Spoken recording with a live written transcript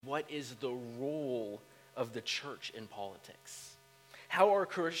what is the role of the church in politics? How are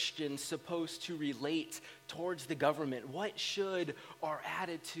Christians supposed to relate towards the government? What should our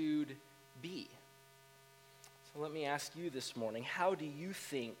attitude be? So let me ask you this morning, how do you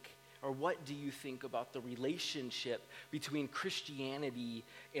think, or what do you think about the relationship between Christianity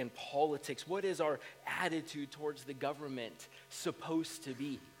and politics? What is our attitude towards the government supposed to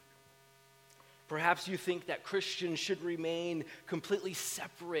be? Perhaps you think that Christians should remain completely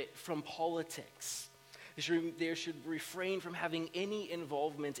separate from politics. They should refrain from having any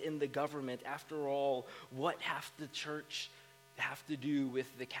involvement in the government. After all, what has the church have to do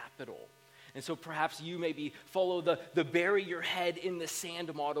with the capital? And so perhaps you maybe follow the bury your head in the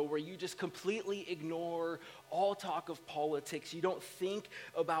sand model, where you just completely ignore all talk of politics. You don't think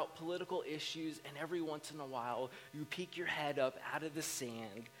about political issues, and every once in a while you peek your head up out of the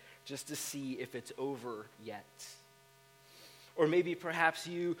sand just to see if it's over yet. Or maybe perhaps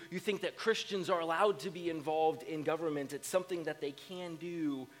you think that Christians are allowed to be involved in government. It's something that they can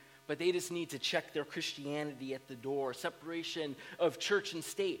do, but they just need to check their Christianity at the door. Separation of church and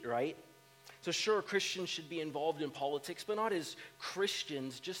state, right? So sure, Christians should be involved in politics, but not as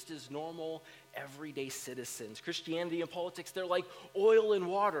Christians, just as normal, everyday citizens. Christianity and politics, they're like oil and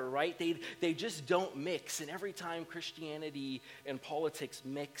water, right? They just don't mix. And every time Christianity and politics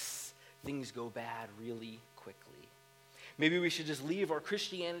mix, things go bad really quickly. Maybe we should just leave our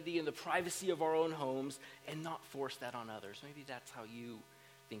Christianity in the privacy of our own homes and not force that on others. Maybe that's how you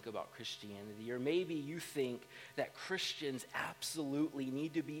think about Christianity. Or maybe you think that Christians absolutely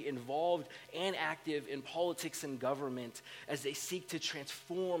need to be involved and active in politics and government as they seek to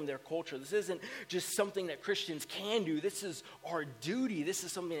transform their culture. This isn't just something that Christians can do. This is our duty. This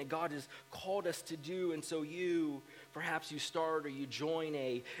is something that God has called us to do. And so perhaps you start or you join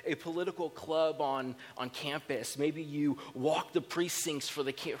a political club on campus. Maybe you walk the precincts for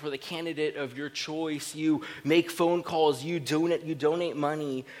the candidate of your choice. You make phone calls. You donate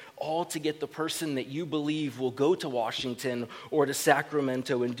money, all to get the person that you believe will go to Washington or to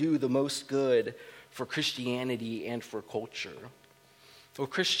Sacramento and do the most good for Christianity and for culture. Well,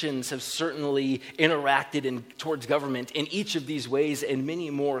 Christians have certainly interacted towards government in each of these ways and many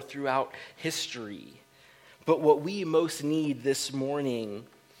more throughout history. But what we most need this morning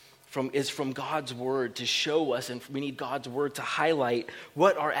is from God's word to show us, and we need God's word to highlight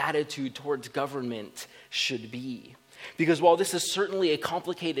what our attitude towards government should be. Because while this is certainly a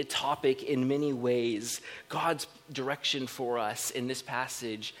complicated topic in many ways, God's direction for us in this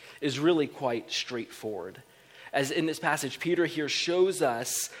passage is really quite straightforward. As in this passage, Peter here shows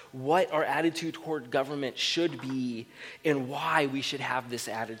us what our attitude toward government should be and why we should have this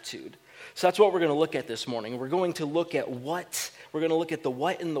attitude. So that's what we're going to look at this morning. We're going to look at the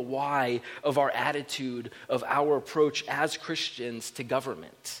what and the why of our attitude, of our approach as Christians to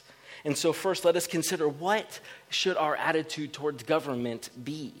government. And so first, let us consider, what should our attitude towards government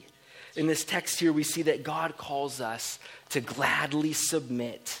be? In this text here, we see that God calls us to gladly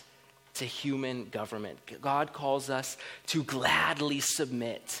submit to human government. God calls us to gladly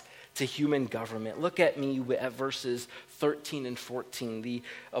submit to human government. Look at me at verses 13 and 14. The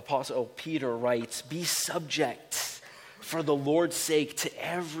Apostle Peter writes, "Be subject for the Lord's sake to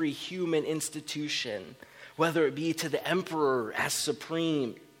every human institution, whether it be to the emperor as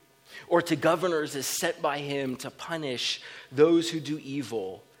supreme, or to governors as sent by him to punish those who do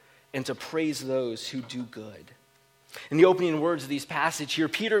evil and to praise those who do good." In the opening words of these passage here,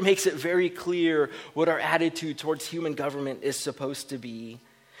 Peter makes it very clear what our attitude towards human government is supposed to be.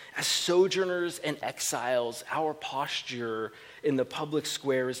 As sojourners and exiles, our posture in the public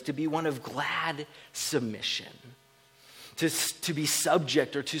square is to be one of glad submission. To be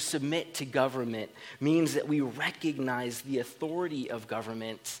subject or to submit to government means that we recognize the authority of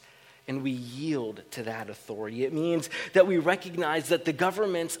government and we yield to that authority. It means that we recognize that the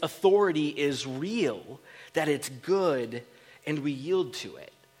government's authority is real, that it's good, and we yield to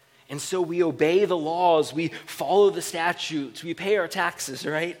it. And so we obey the laws, we follow the statutes, we pay our taxes,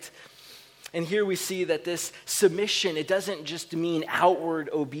 right? And here we see that this submission, it doesn't just mean outward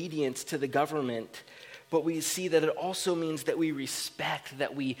obedience to the government, but we see that it also means that we respect,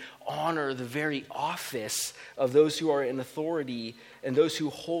 that we honor the very office of those who are in authority and those who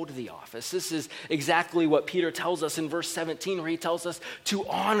hold the office. This is exactly what Peter tells us in verse 17, where he tells us to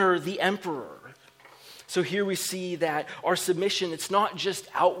honor the emperor. So here we see that our submission, it's not just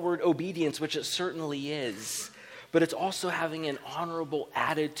outward obedience, which it certainly is, but it's also having an honorable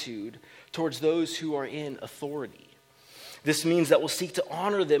attitude towards those who are in authority. This means that we'll seek to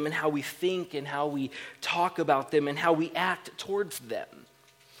honor them in how we think and how we talk about them and how we act towards them.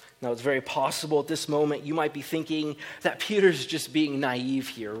 Now, it's very possible at this moment you might be thinking that Peter's just being naive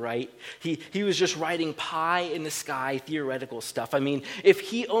here, right? He was just writing pie in the sky theoretical stuff. I mean, if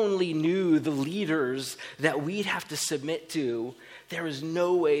he only knew the leaders that we'd have to submit to, there is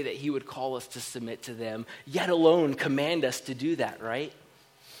no way that he would call us to submit to them, yet alone command us to do that, right?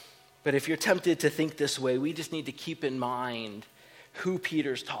 But if you're tempted to think this way, we just need to keep in mind who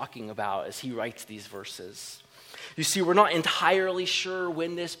Peter's talking about as he writes these verses. You see, we're not entirely sure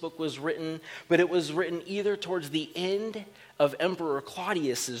when this book was written, but it was written either towards the end of Emperor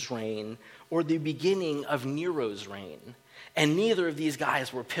Claudius's reign or the beginning of Nero's reign. And neither of these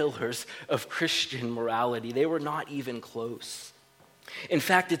guys were pillars of Christian morality. They were not even close. In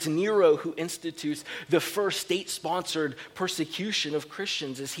fact, it's Nero who institutes the first state-sponsored persecution of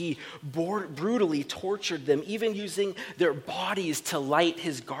Christians as he brutally tortured them, even using their bodies to light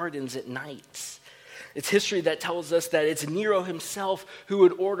his gardens at night. It's history that tells us that it's Nero himself who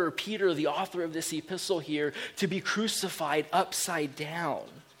would order Peter, the author of this epistle here, to be crucified upside down.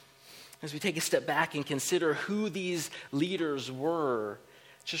 As we take a step back and consider who these leaders were,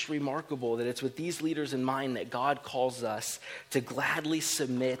 it's just remarkable that it's with these leaders in mind that God calls us to gladly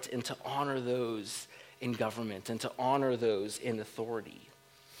submit and to honor those in government and to honor those in authority.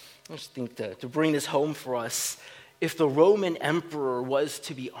 I just think to bring this home for us, if the Roman emperor was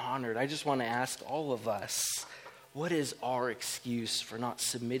to be honored, I just want to ask all of us, what is our excuse for not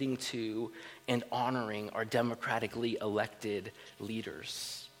submitting to and honoring our democratically elected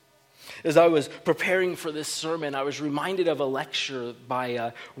leaders? As I was preparing for this sermon, I was reminded of a lecture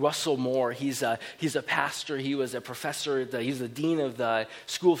by Russell Moore. He's a pastor. He was a professor. He's the dean of the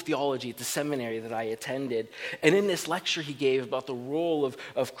School of Theology at the seminary that I attended. And in this lecture he gave about the role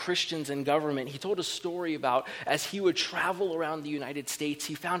of Christians in government, he told a story about as he would travel around the United States,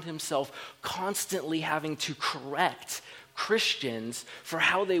 he found himself constantly having to correct Christians for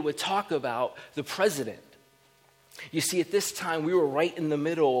how they would talk about the president. You see, at this time, we were right in the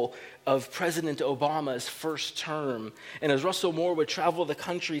middle of President Obama's first term. And as Russell Moore would travel the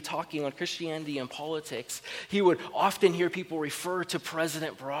country talking on Christianity and politics, he would often hear people refer to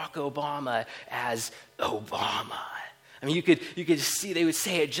President Barack Obama as Obama. I mean, you could see, they would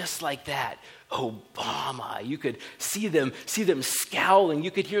say it just like that. Obama. You could see them scowling.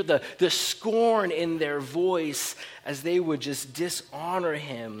 You could hear the scorn in their voice as they would just dishonor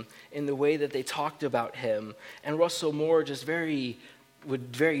him in the way that they talked about him. And Russell Moore just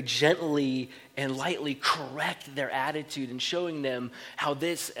would very gently and lightly correct their attitude and showing them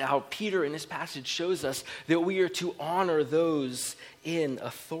how Peter in this passage shows us that we are to honor those in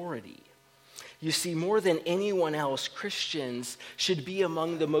authority. You see, more than anyone else, Christians should be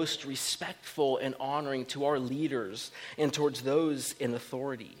among the most respectful and honoring to our leaders and towards those in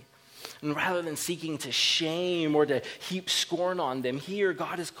authority. And rather than seeking to shame or to heap scorn on them, here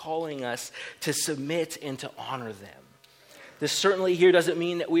God is calling us to submit and to honor them. This certainly here doesn't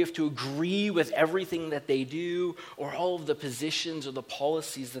mean that we have to agree with everything that they do or all of the positions or the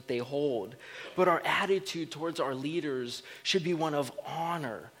policies that they hold. But our attitude towards our leaders should be one of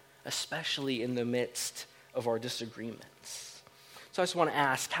honor, especially in the midst of our disagreements. So I just want to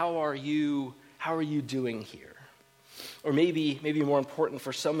ask, how are you doing here? Or maybe more important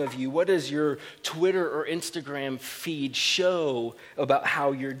for some of you, what does your Twitter or Instagram feed show about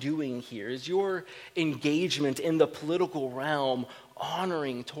how you're doing here? Is your engagement in the political realm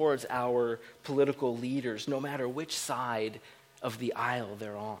honoring towards our political leaders, no matter which side of the aisle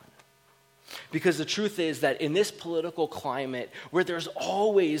they're on? Because the truth is that in this political climate where there's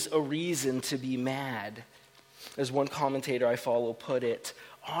always a reason to be mad, as one commentator I follow put it,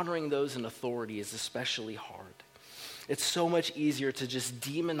 honoring those in authority is especially hard. It's so much easier to just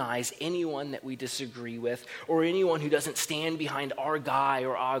demonize anyone that we disagree with or anyone who doesn't stand behind our guy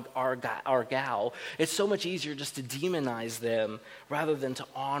or our gal. It's so much easier just to demonize them rather than to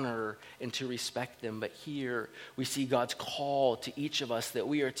honor and to respect them. But here we see God's call to each of us that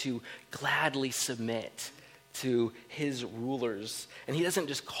we are to gladly submit to his rulers. And he doesn't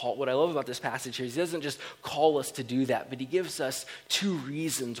just call, what I love about this passage here is he doesn't just call us to do that, but he gives us two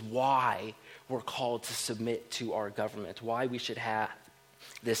reasons why we're called to submit to our government, why we should have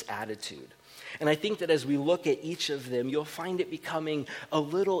this attitude. And I think that as we look at each of them, you'll find it becoming a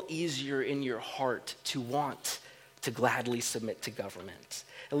little easier in your heart to want to gladly submit to government.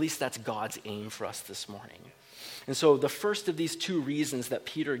 At least that's God's aim for us this morning. And so the first of these two reasons that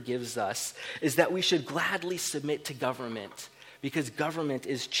Peter gives us is that we should gladly submit to government because government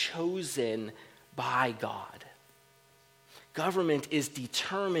is chosen by God. Government is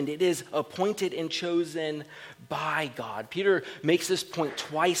determined. It is appointed and chosen by God. Peter makes this point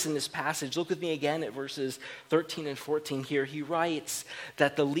twice in this passage. Look with me again at verses 13 and 14 here. He writes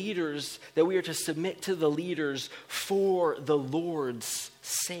that that we are to submit to the leaders for the Lord's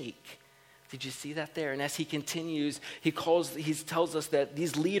sake. Did you see that there? And as he continues, he tells us that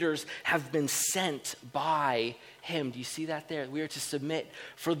these leaders have been sent by him. Do you see that there? We are to submit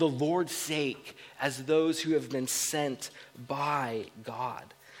for the Lord's sake as those who have been sent by God.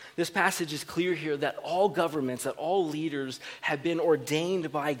 This passage is clear here that all governments, that all leaders have been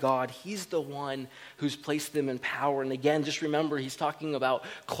ordained by God. He's the one who's placed them in power. And again, just remember, he's talking about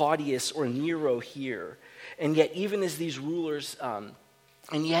Claudius or Nero here. And yet even these rulers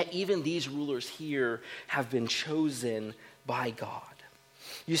here have been chosen by God.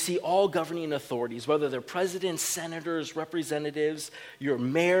 You see, all governing authorities, whether they're presidents, senators, representatives, your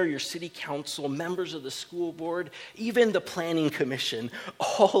mayor, your city council, members of the school board, even the planning commission,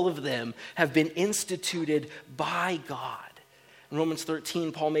 all of them have been instituted by God. In Romans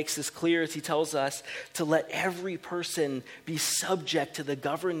 13, Paul makes this clear as he tells us to let every person be subject to the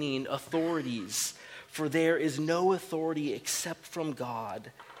governing authorities, for there is no authority except from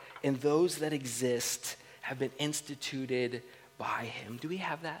God, and those that exist have been instituted by him. Do we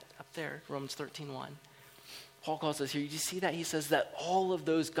have that up there? Romans 13:1. Paul calls us here. You see that? He says that all of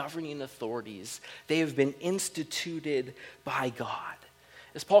those governing authorities, they have been instituted by God.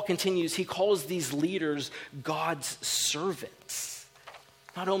 As Paul continues, he calls these leaders God's servants.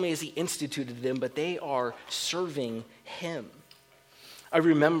 Not only has he instituted them, but they are serving him. I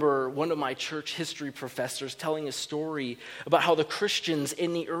remember one of my church history professors telling a story about how the Christians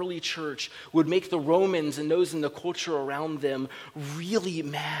in the early church would make the Romans and those in the culture around them really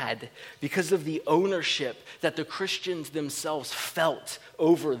mad because of the ownership that the Christians themselves felt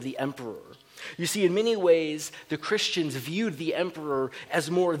over the emperor. You see, in many ways, the Christians viewed the emperor as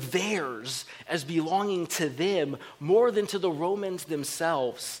more theirs, as belonging to them, more than to the Romans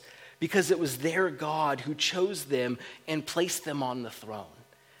themselves, because it was their God who chose them and placed them on the throne.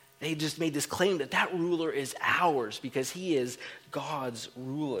 They just made this claim that ruler is ours because he is God's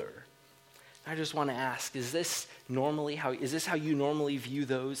ruler. I just want to ask, is this how you normally view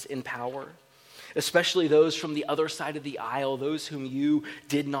those in power? Especially those from the other side of the aisle, those whom you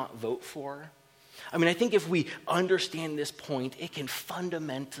did not vote for? I mean, I think if we understand this point, it can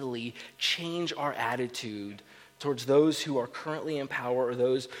fundamentally change our attitude towards those who are currently in power or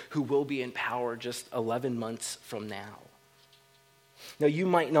those who will be in power just 11 months from now. Now, you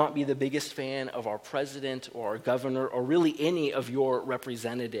might not be the biggest fan of our president or our governor or really any of your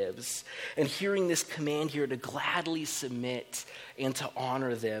representatives. And hearing this command here to gladly submit and to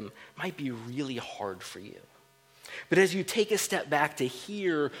honor them might be really hard for you. But as you take a step back to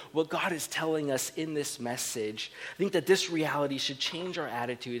hear what God is telling us in this message, I think that this reality should change our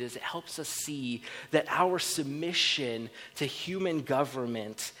attitude as it helps us see that our submission to human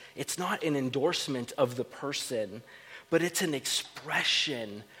government, it's not an endorsement of the person, but it's an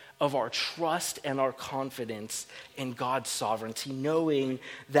expression of our trust and our confidence in God's sovereignty, knowing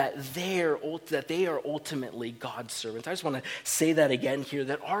that they are ultimately God's servants. I just want to say that again here,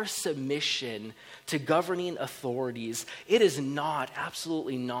 that our submission to governing authorities, it is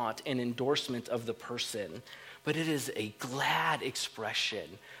absolutely not an endorsement of the person, but it is a glad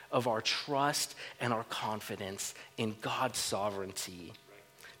expression of our trust and our confidence in God's sovereignty.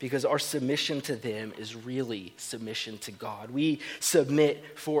 Because our submission to them is really submission to God. We submit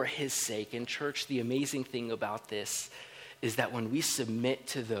for his sake. And church, the amazing thing about this is that when we submit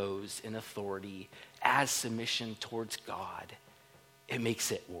to those in authority as submission towards God, it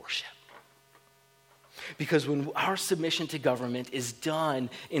makes it worship. Because when our submission to government is done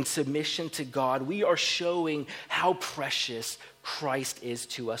in submission to God, we are showing how precious Christ is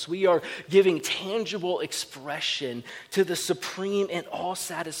to us. We are giving tangible expression to the supreme and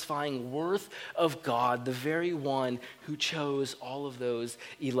all-satisfying worth of God, the very one who chose all of those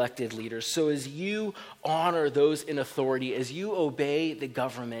elected leaders. So as you honor those in authority, as you obey the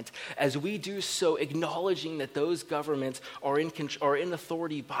government, as we do so acknowledging that those governments are in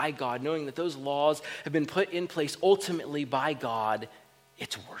authority by God, knowing that those laws have been put in place ultimately by God,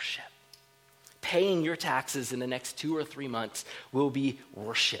 it's worship. Paying your taxes in the next 2 or 3 months will be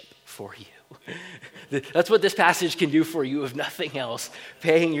worship for you. That's what this passage can do for you, if nothing else.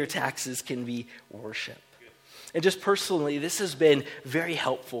 Paying your taxes can be worship. And just personally, this has been very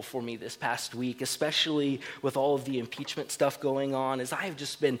helpful for me this past week, especially with all of the impeachment stuff going on, as I have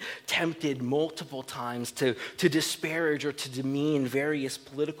just been tempted multiple times to disparage or to demean various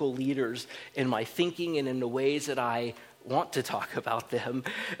political leaders in my thinking and in the ways that I want to talk about them.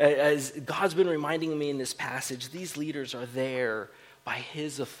 As God's been reminding me in this passage, these leaders are there by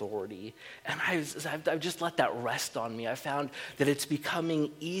his authority. And I've just let that rest on me. I found that it's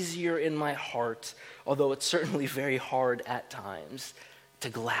becoming easier in my heart, although it's certainly very hard at times, to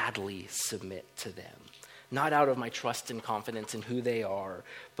gladly submit to them. Not out of my trust and confidence in who they are,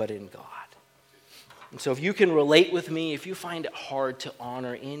 but in God. And so if you can relate with me, if you find it hard to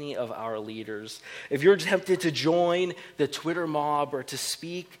honor any of our leaders, if you're tempted to join the Twitter mob or to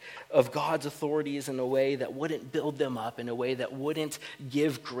speak of God's authorities in a way that wouldn't build them up, in a way that wouldn't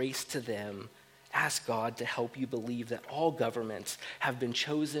give grace to them, ask God to help you believe that all governments have been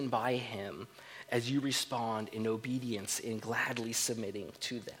chosen by him as you respond in obedience, in gladly submitting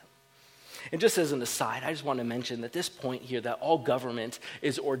to them. And just as an aside, I just want to mention that this point here, that all government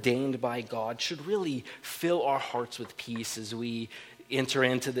is ordained by God, should really fill our hearts with peace as we enter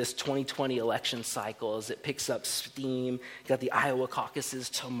into this 2020 election cycle, as it picks up steam. You've got the Iowa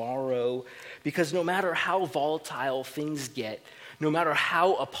caucuses tomorrow. Because no matter how volatile things get, no matter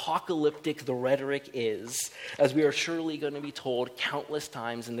how apocalyptic the rhetoric is, as we are surely going to be told countless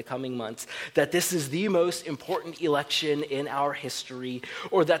times in the coming months, that this is the most important election in our history,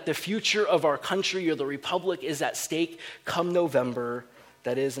 or that the future of our country or the republic is at stake come November,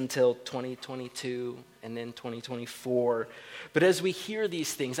 that is until 2022 and then 2024. But as we hear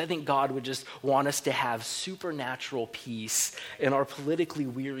these things, I think God would just want us to have supernatural peace in our politically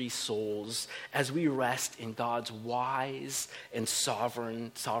weary souls as we rest in God's wise and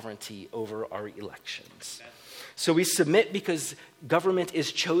sovereignty over our elections. So we submit because government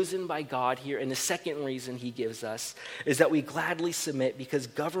is chosen by God here. And the second reason he gives us is that we gladly submit because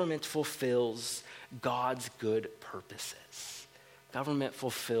government fulfills God's good purposes. Government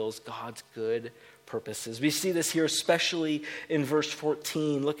fulfills God's good purposes. We see this here especially in verse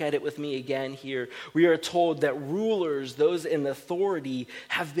 14. Look at it with me again here. We are told that rulers, those in authority,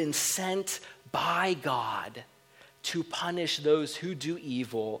 have been sent by God to punish those who do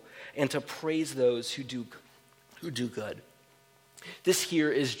evil and to praise those who do good. This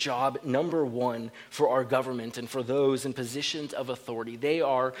here is job number one for our government and for those in positions of authority. They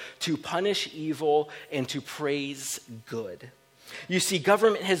are to punish evil and to praise good. You see,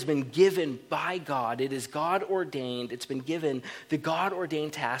 government has been given by God. It is God ordained. It's been given the God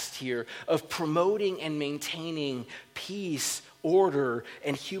ordained task here of promoting and maintaining peace, order,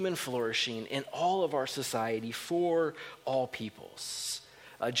 and human flourishing in all of our society for all peoples.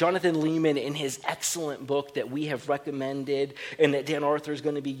 Jonathan Leeman, in his excellent book that we have recommended and that Dan Arthur is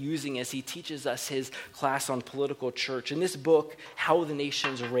going to be using as he teaches us his class on political church, in this book, How the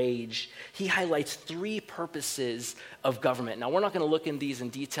Nations Rage, he highlights 3 purposes of government. Now, we're not going to look in these in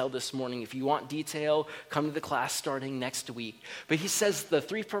detail this morning. If you want detail, come to the class starting next week. But he says the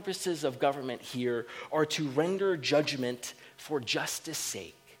 3 purposes of government here are to render judgment for justice'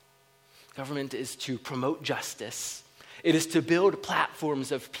 sake. Government is to promote justice. It is to build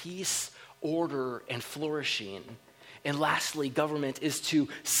platforms of peace, order, and flourishing. And lastly, government is to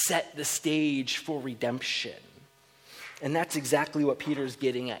set the stage for redemption. And that's exactly what Peter's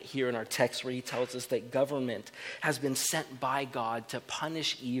getting at here in our text, where he tells us that government has been sent by God to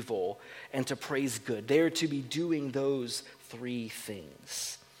punish evil and to praise good. They are to be doing those 3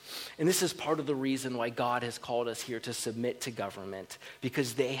 things. And this is part of the reason why God has called us here to submit to government,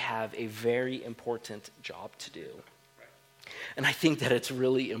 because they have a very important job to do. And I think that it's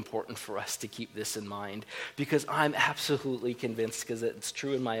really important for us to keep this in mind, because I'm absolutely convinced, because it's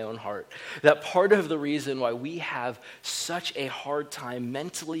true in my own heart, that part of the reason why we have such a hard time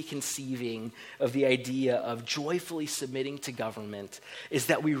mentally conceiving of the idea of joyfully submitting to government is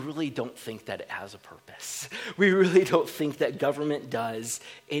that we really don't think that it has a purpose. We really don't think that government does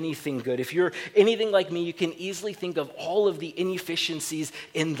anything good. If you're anything like me, you can easily think of all of the inefficiencies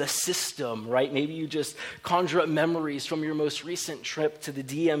in the system, right? Maybe you just conjure up memories from your most recent trip to the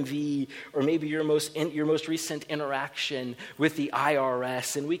DMV, or maybe your most recent interaction with the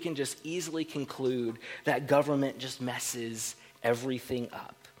IRS, and we can just easily conclude that government just messes everything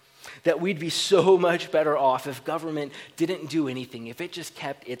up. That we'd be so much better off if government didn't do anything, if it just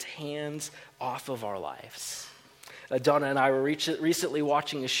kept its hands off of our lives. Donna and I were recently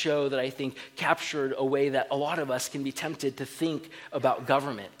watching a show that I think captured a way that a lot of us can be tempted to think about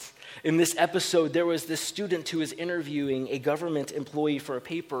government. In this episode, there was this student who was interviewing a government employee for a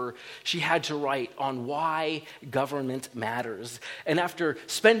paper she had to write on why government matters. And after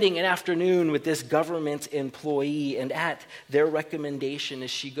spending an afternoon with this government employee, and at their recommendation,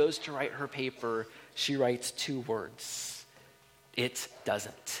 as she goes to write her paper, she writes 2 words: it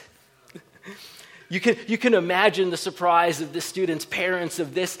doesn't. You can imagine the surprise of this student's parents,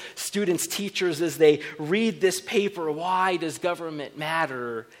 of this student's teachers as they read this paper, "Why does government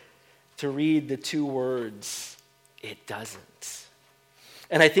matter?" to read the two words, "It doesn't."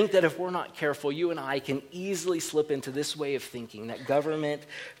 And I think that if we're not careful, you and I can easily slip into this way of thinking, that government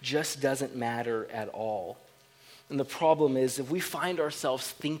just doesn't matter at all. And the problem is, if we find ourselves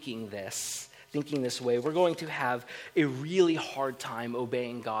thinking this way, we're going to have a really hard time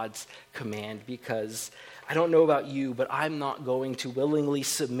obeying God's command, because I don't know about you, but I'm not going to willingly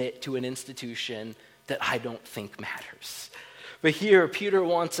submit to an institution that I don't think matters. But here, Peter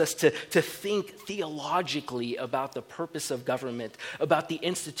wants us to think theologically about the purpose of government, about the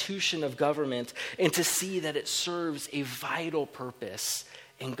institution of government, and to see that it serves a vital purpose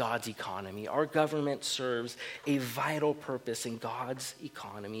in God's economy. Our government serves a vital purpose in God's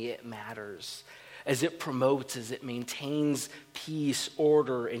economy. It matters as it promotes, as it maintains peace,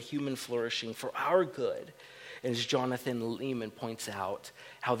 order, and human flourishing for our good. And as Jonathan Lehman points out,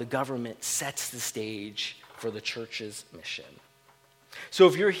 how the government sets the stage for the church's mission. So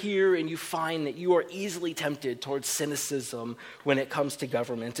if you're here and you find that you are easily tempted towards cynicism when it comes to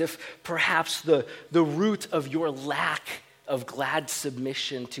government, if perhaps the root of your lack of glad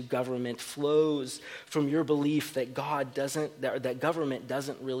submission to government flows from your belief that that government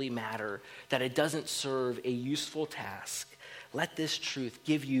doesn't really matter, that it doesn't serve a useful task, let this truth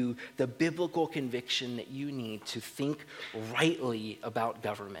give you the biblical conviction that you need to think rightly about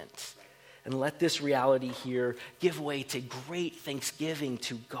government. And let this reality here give way to great thanksgiving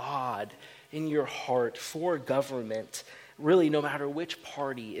to God in your heart for government, really no matter which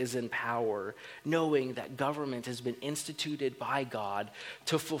party is in power, knowing that government has been instituted by God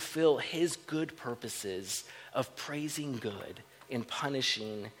to fulfill his good purposes of praising good and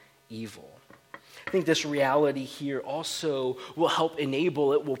punishing evil. I think this reality here also will help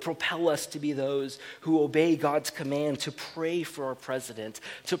enable, it will propel us to be those who obey God's command to pray for our president,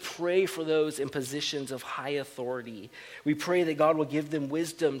 to pray for those in positions of high authority. We pray that God will give them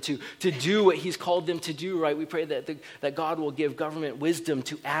wisdom to do what he's called them to do, right? We pray that God will give government wisdom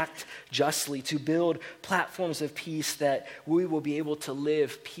to act justly, to build platforms of peace, that we will be able to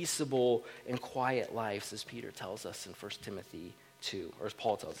live peaceable and quiet lives, as Peter tells us in 1 Timothy 2, or as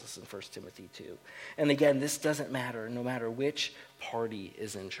Paul tells us in 1 Timothy 2. And again, this doesn't matter no matter which party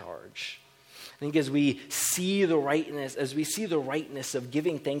is in charge. I think as we see the rightness of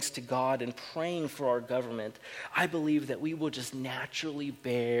giving thanks to God and praying for our government, I believe that we will just naturally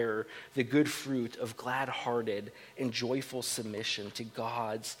bear the good fruit of glad-hearted and joyful submission to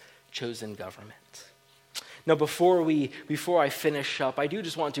God's chosen government. Now, before I finish up, I do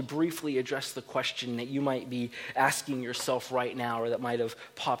just want to briefly address the question that you might be asking yourself right now, or that might have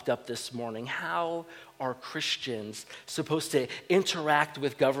popped up this morning. How are Christians supposed to interact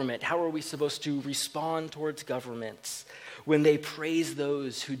with government? How are we supposed to respond towards governments when they praise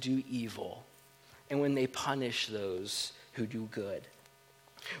those who do evil and when they punish those who do good?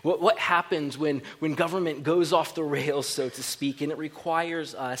 What happens when government goes off the rails, so to speak, and it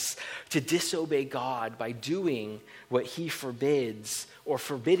requires us to disobey God by doing what he forbids, or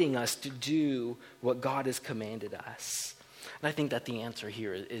forbidding us to do what God has commanded us? And I think that the answer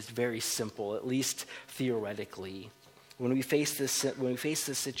here is very simple, at least theoretically. When we face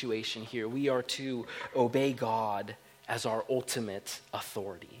this situation here, we are to obey God as our ultimate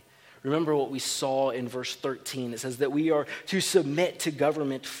authority. Remember what we saw in verse 13. It says that we are to submit to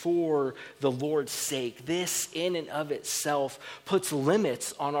government for the Lord's sake. This in and of itself puts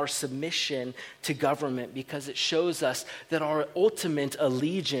limits on our submission to government, because it shows us that our ultimate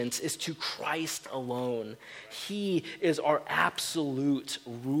allegiance is to Christ alone. He is our absolute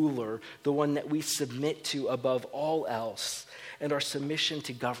ruler, the one that we submit to above all else. And our submission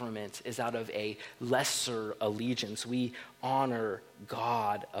to government is out of a lesser allegiance. We honor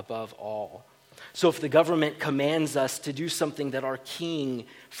God above all. So if the government commands us to do something that our king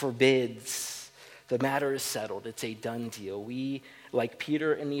forbids, the matter is settled. It's a done deal. We, like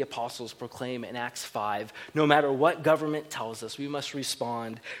Peter and the apostles proclaim in Acts 5, no matter what government tells us, we must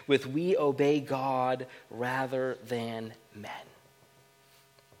respond with, we obey God rather than men.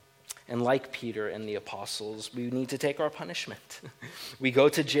 And like Peter and the apostles, we need to take our punishment. We go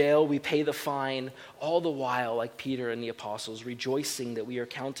to jail, we pay the fine, all the while, like Peter and the apostles, rejoicing that we are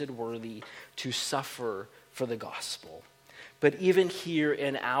counted worthy to suffer for the gospel. But even here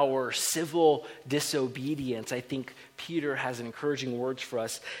in our civil disobedience, I think Peter has encouraging words for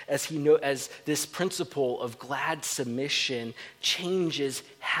us as this principle of glad submission changes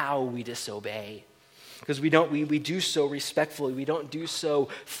how we disobey. Because we do so respectfully. We don't do so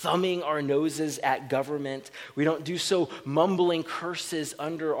thumbing our noses at government. We don't do so mumbling curses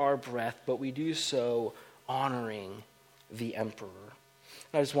under our breath, but we do so honoring the emperor.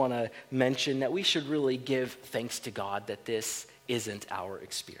 I just want to mention that we should really give thanks to God that this isn't our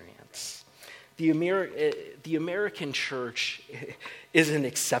experience. The American church is an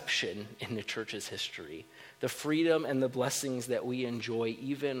exception in the church's history. The freedom and the blessings that we enjoy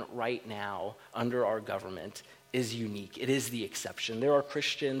even right now under our government is unique. It is the exception. There are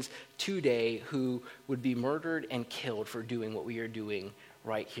Christians today who would be murdered and killed for doing what we are doing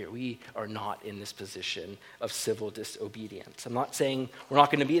right here. We are not in this position of civil disobedience. I'm not saying we're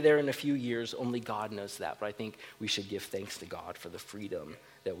not going to be there in a few years. Only God knows that. But I think we should give thanks to God for the freedom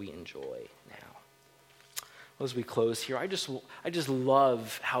that we enjoy now. As we close here, I just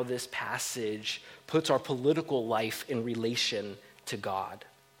love how this passage puts our political life in relation to God.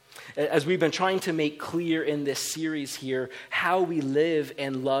 As we've been trying to make clear in this series here, how we live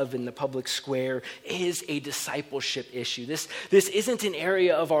and love in the public square is a discipleship issue. This isn't an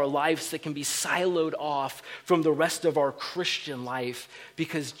area of our lives that can be siloed off from the rest of our Christian life,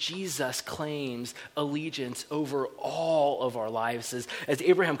 because Jesus claims allegiance over all of our lives. As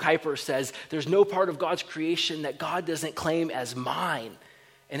Abraham Kuyper says, there's no part of God's creation that God doesn't claim as mine.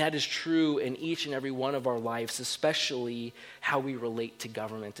 And that is true in each and every one of our lives, especially how we relate to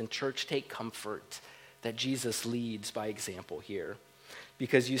government. And church, take comfort that Jesus leads by example here.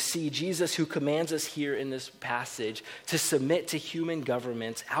 Because you see, Jesus, who commands us here in this passage to submit to human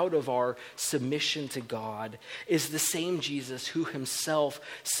governments out of our submission to God, is the same Jesus who himself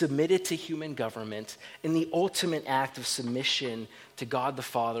submitted to human government in the ultimate act of submission to God the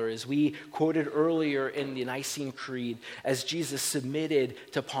Father, as we quoted earlier in the Nicene Creed, as Jesus submitted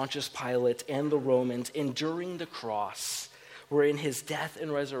to Pontius Pilate and the Romans, enduring the cross, where in his death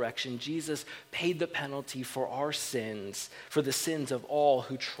and resurrection, Jesus paid the penalty for our sins, for the sins of all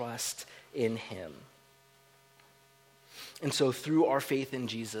who trust in him. And so through our faith in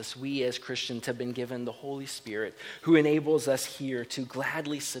Jesus, we as Christians have been given the Holy Spirit, who enables us here to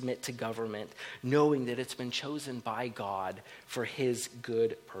gladly submit to government, knowing that it's been chosen by God for his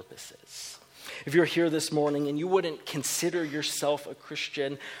good purposes. If you're here this morning and you wouldn't consider yourself a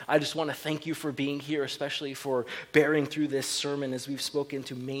Christian, I just want to thank you for being here, especially for bearing through this sermon as we've spoken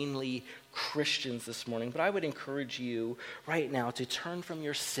to mainly Christians this morning. But I would encourage you right now to turn from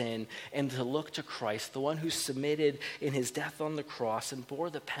your sin and to look to Christ, the one who submitted in his death on the cross and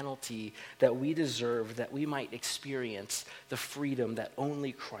bore the penalty that we deserve, that we might experience the freedom that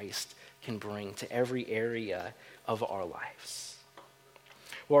only Christ can bring to every area of our lives.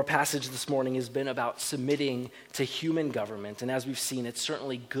 Well, our passage this morning has been about submitting to human government. And as we've seen, it's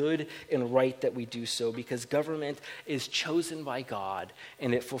certainly good and right that we do so, because government is chosen by God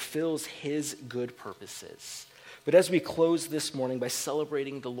and it fulfills his good purposes. But as we close this morning by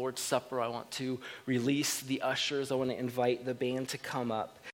celebrating the Lord's Supper, I want to release the ushers. I want to invite the band to come up.